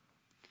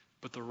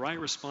 But the right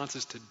response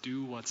is to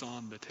do what's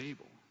on the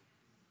table.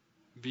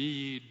 Be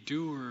ye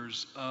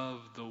doers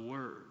of the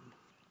word.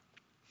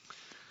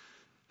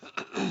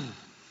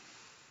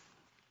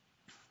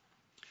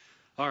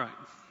 All right.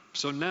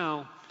 So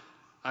now,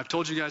 I've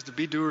told you guys to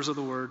be doers of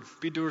the word,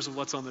 be doers of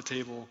what's on the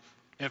table.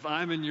 If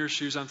I'm in your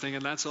shoes, I'm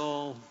thinking, that's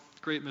all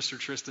great, Mr.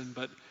 Tristan,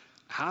 but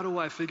how do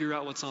I figure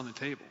out what's on the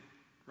table,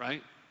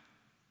 right?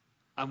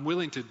 I'm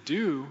willing to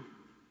do,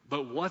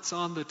 but what's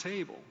on the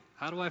table?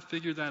 How do I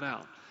figure that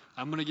out?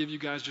 I'm going to give you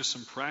guys just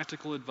some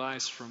practical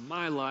advice from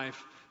my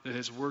life that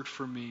has worked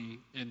for me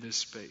in this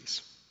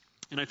space.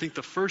 And I think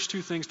the first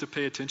two things to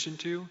pay attention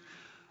to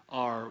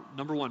are,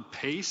 number one,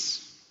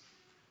 pace,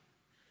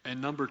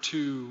 and number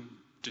two,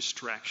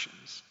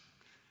 distractions.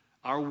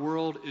 Our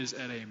world is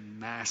at a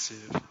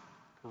massive,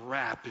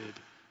 rapid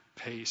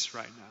pace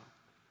right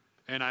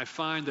now. And I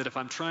find that if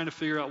I'm trying to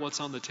figure out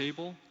what's on the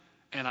table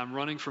and I'm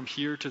running from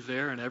here to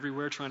there and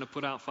everywhere trying to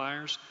put out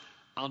fires,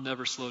 I'll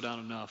never slow down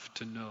enough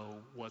to know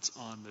what's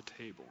on the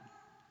table.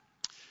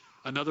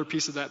 Another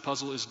piece of that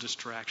puzzle is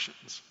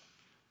distractions.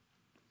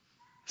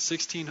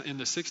 In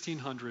the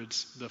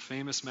 1600s, the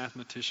famous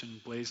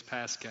mathematician Blaise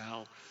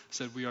Pascal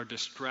said we are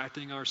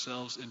distracting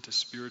ourselves into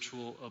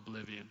spiritual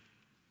oblivion.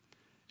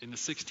 In the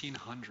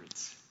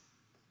 1600s.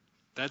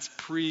 That's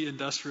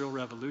pre-industrial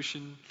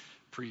revolution,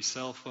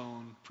 pre-cell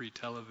phone,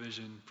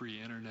 pre-television,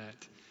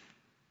 pre-internet.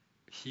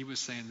 He was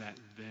saying that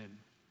then.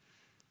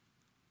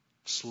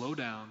 Slow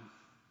down,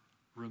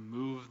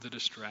 remove the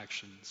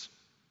distractions.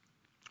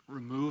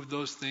 Remove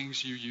those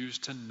things you use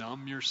to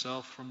numb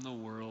yourself from the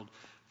world,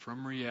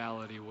 from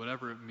reality,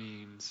 whatever it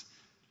means.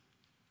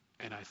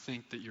 And I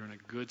think that you're in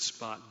a good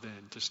spot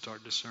then to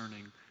start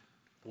discerning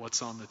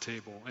what's on the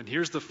table. And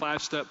here's the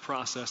 5-step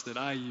process that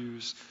I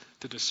use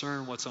to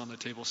discern what's on the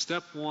table.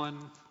 Step 1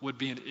 would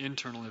be an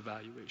internal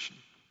evaluation.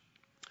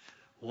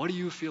 What do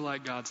you feel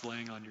like God's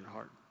laying on your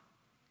heart?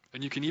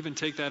 And you can even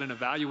take that and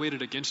evaluate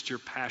it against your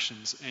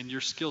passions and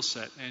your skill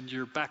set and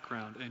your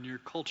background and your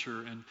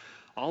culture and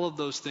all of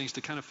those things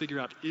to kind of figure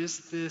out,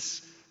 is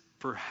this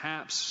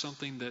perhaps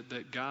something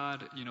that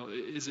God,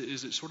 is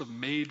it sort of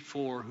made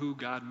for who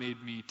God made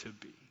me to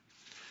be?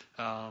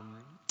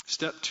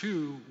 Step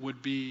 2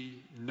 would be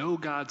know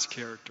God's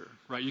character,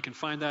 right? You can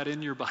find that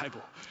in your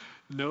Bible.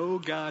 Know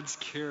God's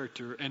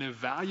character and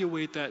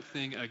evaluate that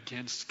thing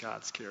against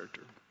God's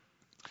character.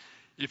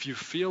 If you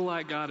feel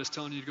like God is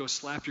telling you to go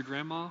slap your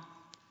grandma,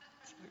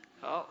 it's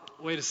like, oh,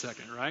 wait a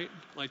second, right?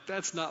 Like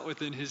that's not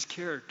within his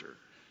character.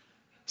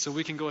 So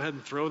we can go ahead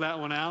and throw that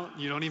one out.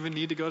 You don't even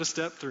need to go to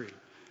step 3,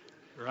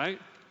 right?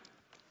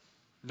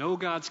 Know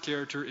God's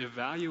character,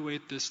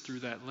 evaluate this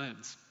through that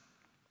lens.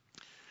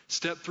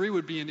 Step 3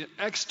 would be an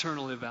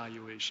external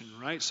evaluation,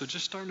 right? So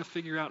just starting to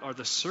figure out, are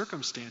the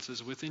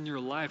circumstances within your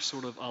life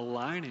sort of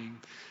aligning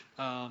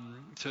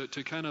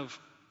to kind of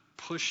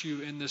push you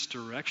in this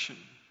direction?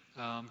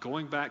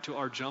 Going back to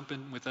our jump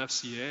in with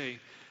FCA,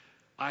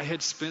 I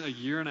had spent 1.5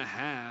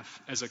 years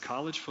as a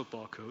college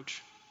football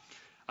coach.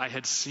 I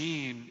had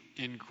seen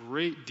in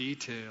great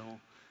detail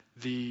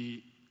the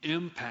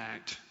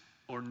impact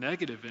or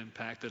negative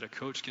impact that a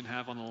coach can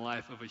have on the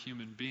life of a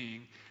human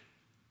being.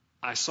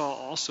 I saw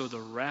also the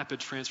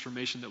rapid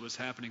transformation that was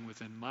happening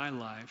within my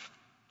life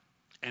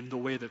and the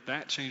way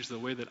that changed the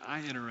way that I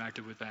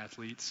interacted with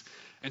athletes.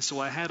 And so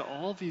I had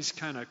all these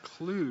kind of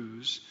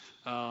clues,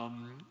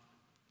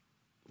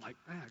 like,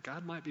 man,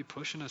 God might be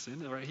pushing us in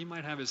there, right? He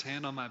might have his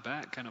hand on my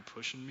back kind of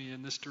pushing me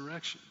in this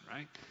direction,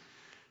 right?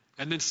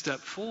 And then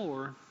step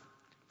 4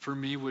 for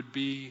me would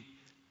be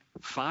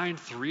find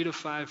 3 to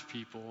 5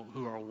 people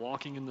who are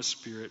walking in the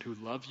Spirit, who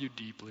love you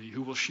deeply,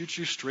 who will shoot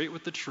you straight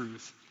with the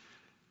truth,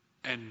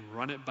 and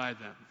run it by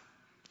them.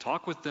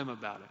 Talk with them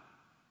about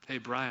it. Hey,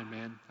 Brian,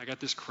 man, I got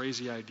this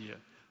crazy idea.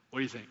 What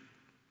do you think?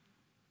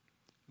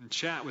 And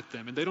chat with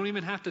them. And they don't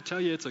even have to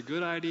tell you it's a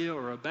good idea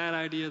or a bad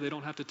idea. They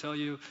don't have to tell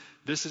you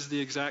this is the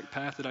exact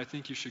path that I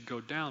think you should go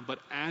down. But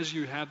as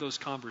you have those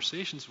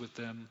conversations with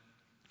them,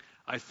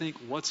 I think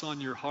what's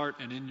on your heart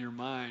and in your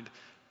mind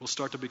will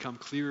start to become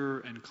clearer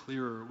and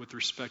clearer with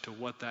respect to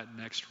what that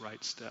next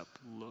right step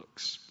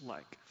looks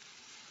like.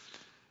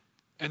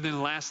 And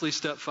then lastly,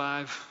 step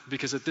 5,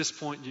 because at this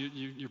point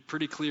you're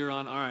pretty clear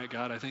on, all right,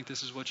 God, I think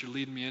this is what you're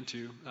leading me into.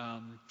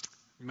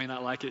 You may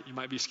not like it, you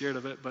might be scared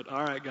of it, but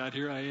all right, God,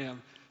 here I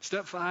am.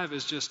 Step 5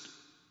 is just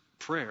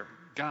prayer.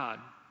 God,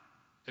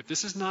 if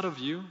this is not of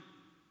you,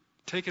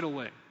 take it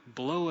away,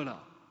 blow it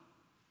up.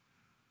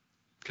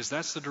 Because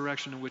that's the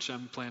direction in which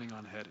I'm planning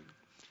on heading.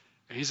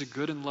 And he's a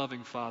good and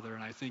loving Father,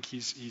 and I think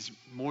he's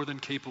more than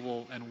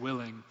capable and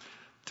willing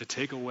to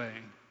take away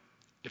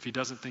if he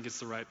doesn't think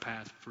it's the right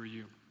path for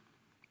you.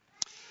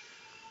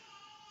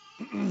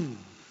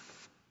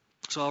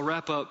 So I'll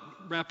wrap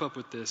up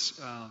with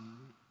this.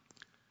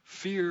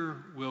 Fear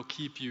will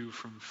keep you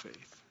from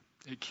faith.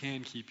 It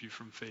can keep you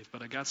from faith,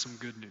 but I got some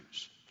good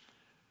news.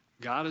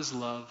 God is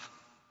love,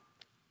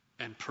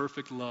 and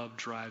perfect love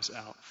drives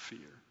out fear.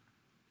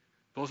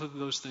 Both of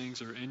those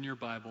things are in your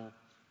Bible.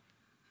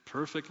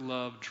 Perfect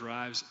love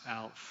drives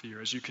out fear.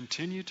 As you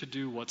continue to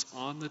do what's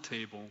on the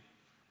table,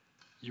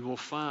 you will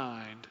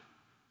find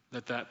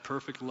that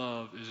perfect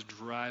love is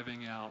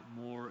driving out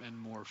more and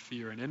more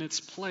fear. And in its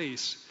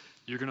place,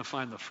 you're going to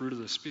find the fruit of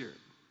the Spirit.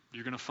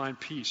 You're going to find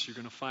peace. You're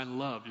going to find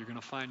love. You're going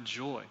to find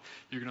joy.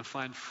 You're going to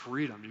find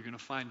freedom. You're going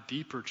to find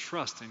deeper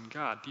trust in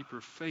God,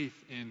 deeper faith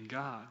in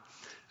God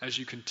as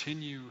you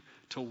continue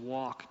to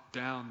walk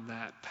down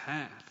that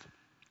path.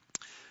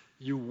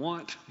 You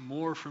want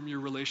more from your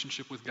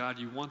relationship with God.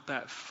 You want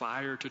that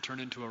fire to turn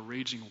into a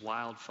raging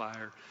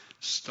wildfire.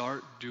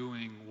 Start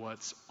doing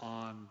what's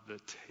on the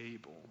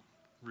table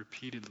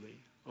repeatedly,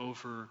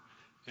 over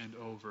and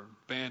over.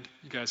 Band,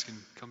 you guys can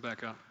come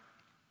back up.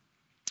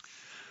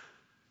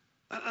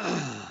 I'm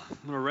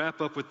going to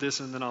wrap up with this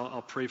and then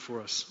I'll pray for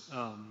us.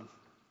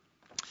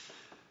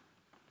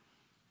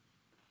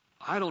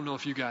 I don't know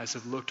if you guys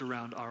have looked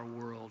around our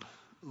world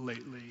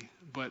lately,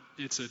 but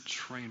it's a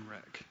train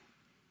wreck.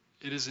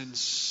 It is in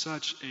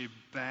such a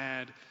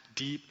bad,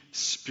 deep,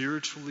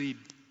 spiritually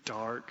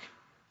dark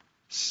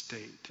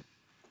state.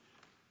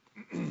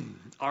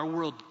 Our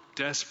world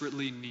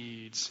desperately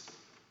needs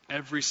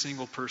every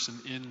single person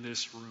in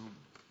this room,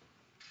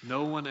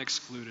 no one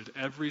excluded,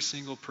 every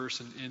single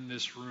person in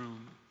this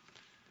room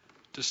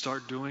to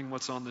start doing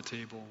what's on the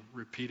table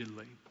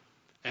repeatedly.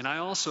 And I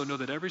also know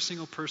that every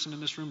single person in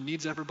this room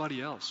needs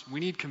everybody else. We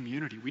need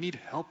community. We need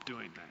help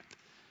doing that.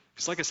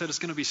 Because like I said, it's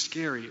going to be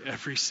scary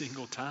every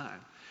single time.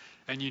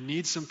 And you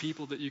need some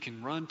people that you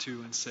can run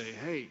to and say,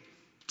 hey,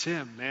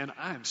 Tim, man,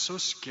 I am so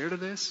scared of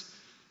this.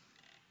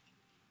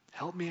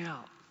 Help me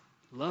out.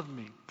 Love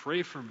me.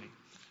 Pray for me.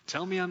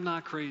 Tell me I'm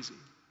not crazy.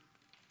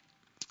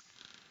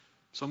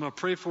 So I'm going to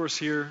pray for us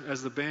here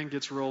as the band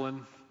gets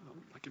rolling.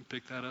 I can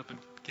pick that up and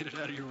get it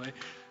out of your way.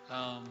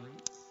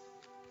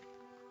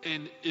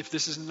 And if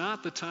this is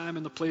not the time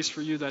and the place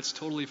for you, that's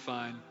totally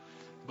fine.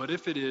 But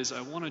if it is,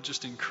 I want to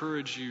just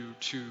encourage you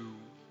to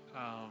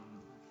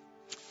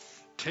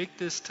take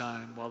this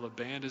time while the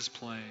band is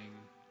playing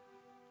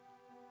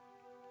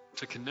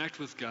to connect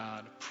with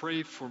God,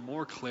 pray for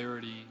more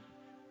clarity,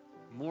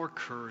 more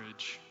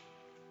courage.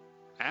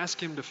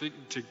 Ask Him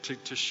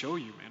to show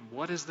you, man,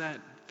 what is that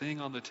thing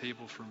on the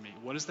table for me?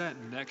 What is that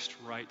next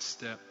right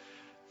step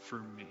for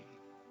me?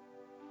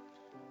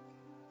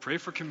 Pray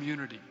for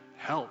community,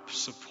 help,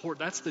 support.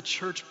 That's the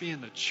church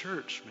being the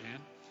church, man.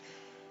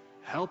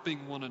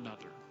 Helping one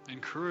another,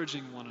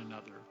 encouraging one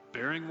another,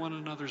 bearing one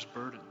another's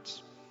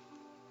burdens.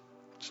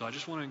 So I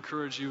just want to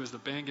encourage you as the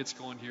band gets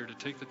going here to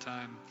take the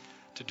time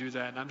to do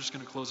that. And I'm just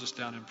going to close this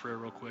down in prayer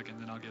real quick,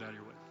 and then I'll get out of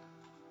your way.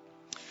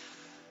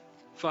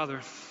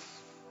 Father,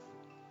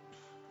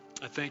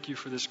 I thank you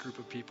for this group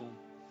of people.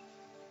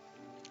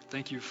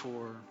 Thank you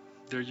for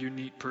their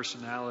unique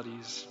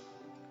personalities,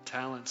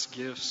 talents,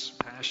 gifts,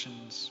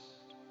 passions.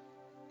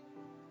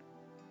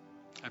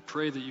 I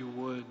pray that you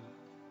would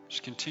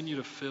just continue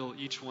to fill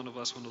each one of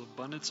us with an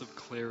abundance of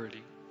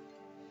clarity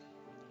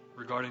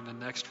regarding the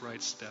next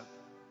right step.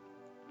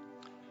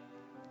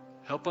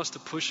 Help us to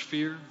push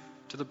fear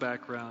to the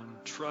background,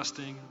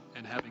 trusting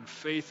and having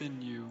faith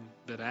in you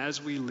that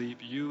as we leap,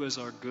 you as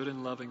our good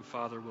and loving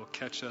Father will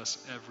catch us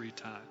every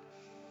time.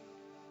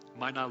 It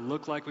might not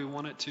look like we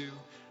want it to,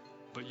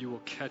 but you will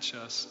catch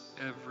us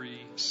every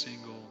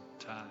single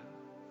time.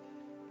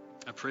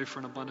 I pray for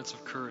an abundance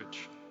of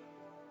courage.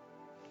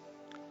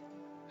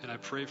 And I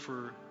pray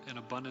for an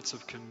abundance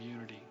of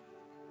community.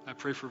 I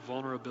pray for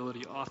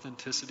vulnerability,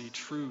 authenticity,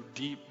 true,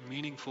 deep,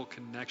 meaningful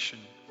connection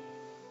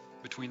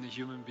between the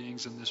human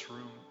beings in this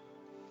room.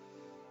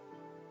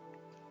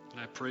 And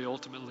I pray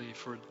ultimately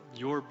for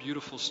your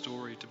beautiful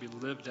story to be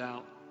lived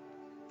out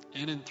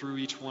in and through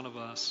each one of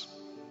us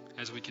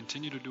as we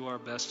continue to do our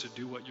best to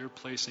do what you're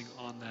placing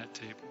on that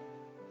table.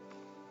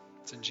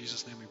 It's in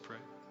Jesus' name we pray.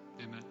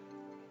 Amen.